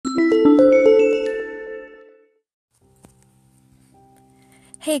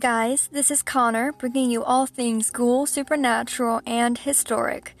Hey guys, this is Connor, bringing you all things ghoul, supernatural, and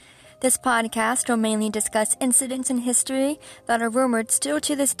historic. This podcast will mainly discuss incidents in history that are rumored still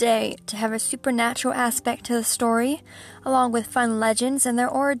to this day to have a supernatural aspect to the story, along with fun legends and their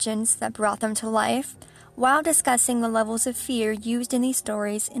origins that brought them to life, while discussing the levels of fear used in these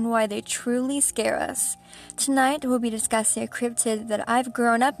stories and why they truly scare us. Tonight, we'll be discussing a cryptid that I've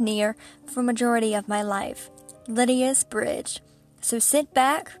grown up near for a majority of my life, Lydia's Bridge. So sit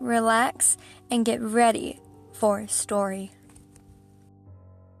back, relax, and get ready for a story.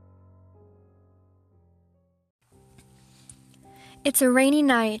 It's a rainy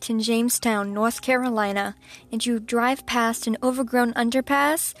night in Jamestown, North Carolina, and you drive past an overgrown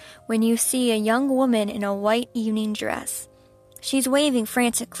underpass when you see a young woman in a white evening dress. She's waving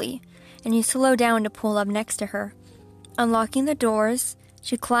frantically, and you slow down to pull up next to her. Unlocking the doors,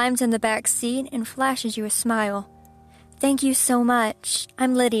 she climbs in the back seat and flashes you a smile. "Thank you so much.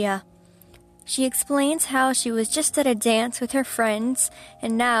 I'm Lydia." She explains how she was just at a dance with her friends,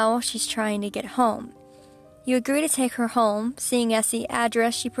 and now she's trying to get home. You agree to take her home, seeing as the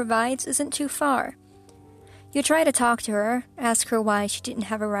address she provides isn't too far. You try to talk to her, ask her why she didn't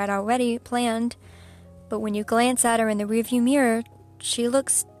have a ride already planned, but when you glance at her in the rearview mirror, she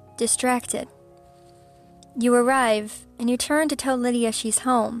looks distracted. You arrive, and you turn to tell Lydia she's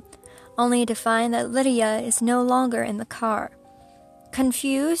home, only to find that Lydia is no longer in the car.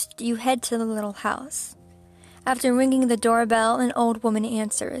 Confused, you head to the little house. After ringing the doorbell, an old woman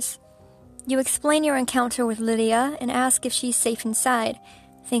answers. You explain your encounter with Lydia and ask if she's safe inside,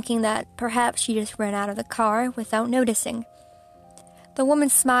 thinking that perhaps she just ran out of the car without noticing. The woman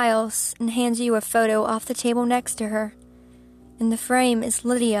smiles and hands you a photo off the table next to her. In the frame is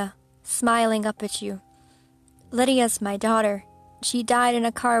Lydia, smiling up at you. "Lydia's my daughter. She died in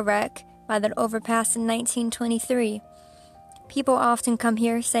a car wreck by that overpass in 1923. People often come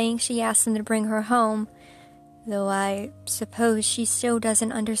here saying she asked them to bring her home, though I suppose she still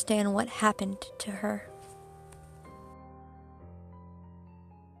doesn't understand what happened to her."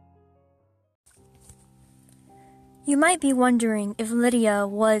 You might be wondering if Lydia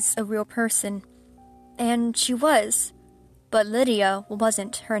was a real person, and she was, but Lydia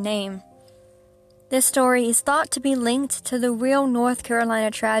wasn't her name. This story is thought to be linked to the real North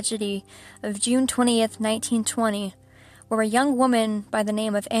Carolina tragedy of June 20th, 1920, where a young woman by the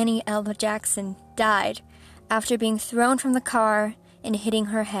name of Annie L. Jackson died after being thrown from the car and hitting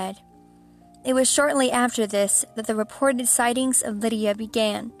her head. It was shortly after this that the reported sightings of Lydia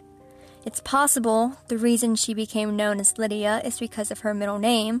began. It's possible the reason she became known as Lydia is because of her middle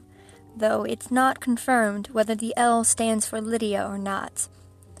name, though it's not confirmed whether the L stands for Lydia or not.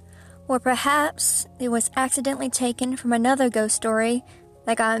 Or perhaps it was accidentally taken from another ghost story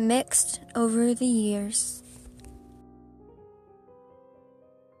that got mixed over the years.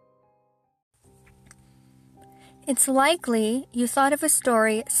 It's likely you thought of a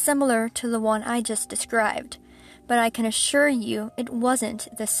story similar to the one I just described, but I can assure you it wasn't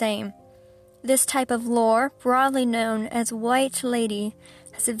the same. This type of lore, broadly known as White Lady,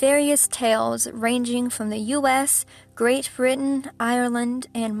 has various tales ranging from the US, Great Britain, Ireland,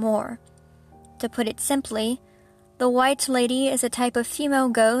 and more. To put it simply, the White Lady is a type of female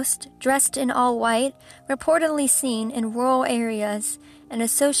ghost dressed in all white, reportedly seen in rural areas and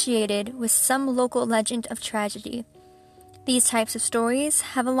associated with some local legend of tragedy. These types of stories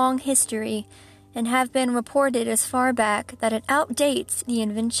have a long history and have been reported as far back that it outdates the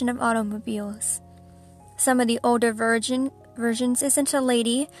invention of automobiles. Some of the older versions isn't a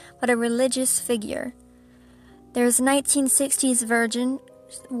lady, but a religious figure. There's a 1960s version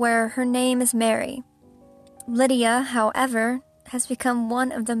where her name is Mary. Lydia, however, has become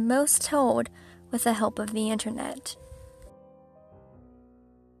one of the most told with the help of the internet.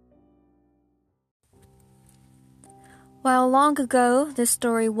 While long ago this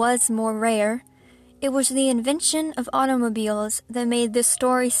story was more rare, it was the invention of automobiles that made this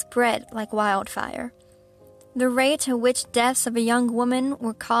story spread like wildfire. The rate at which deaths of a young woman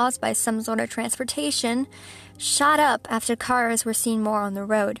were caused by some sort of transportation shot up after cars were seen more on the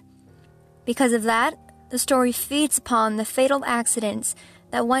road. Because of that, the story feeds upon the fatal accidents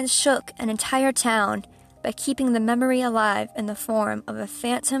that once shook an entire town by keeping the memory alive in the form of a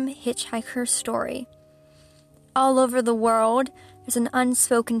phantom hitchhiker story. All over the world, there's an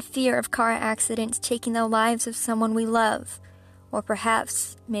unspoken fear of car accidents taking the lives of someone we love, or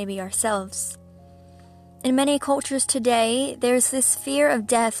perhaps maybe ourselves. In many cultures today, there's this fear of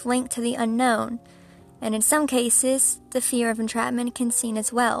death linked to the unknown, and in some cases, the fear of entrapment can be seen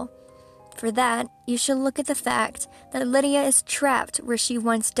as well. For that, you should look at the fact that Lydia is trapped where she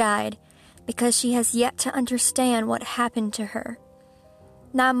once died, because she has yet to understand what happened to her.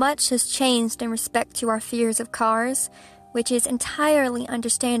 Not much has changed in respect to our fears of cars, which is entirely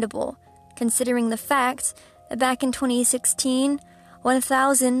understandable, considering the fact that back in 2016,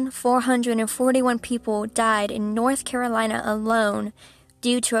 1,441 people died in North Carolina alone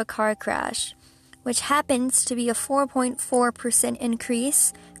due to a car crash, which happens to be a 4.4%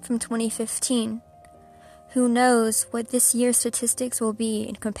 increase from 2015. Who knows what this year's statistics will be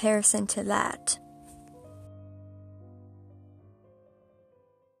in comparison to that?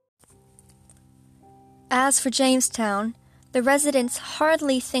 As for Jamestown, the residents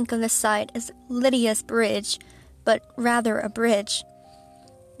hardly think of the site as Lydia's Bridge, but rather a bridge.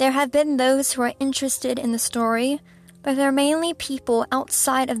 There have been those who are interested in the story, but they're mainly people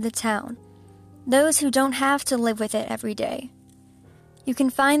outside of the town, those who don't have to live with it every day. You can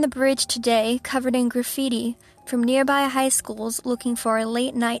find the bridge today covered in graffiti from nearby high schools looking for a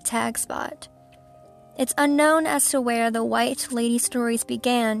late-night tag spot. It's unknown as to where the White Lady stories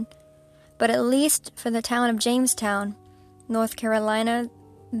began, but at least for the town of Jamestown, North Carolina,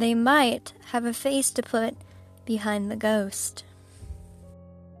 they might have a face to put behind the ghost.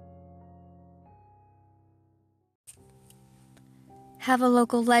 Have a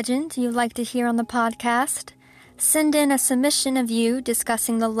local legend you'd like to hear on the podcast? Send in a submission of you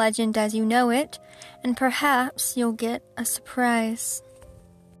discussing the legend as you know it, and perhaps you'll get a surprise.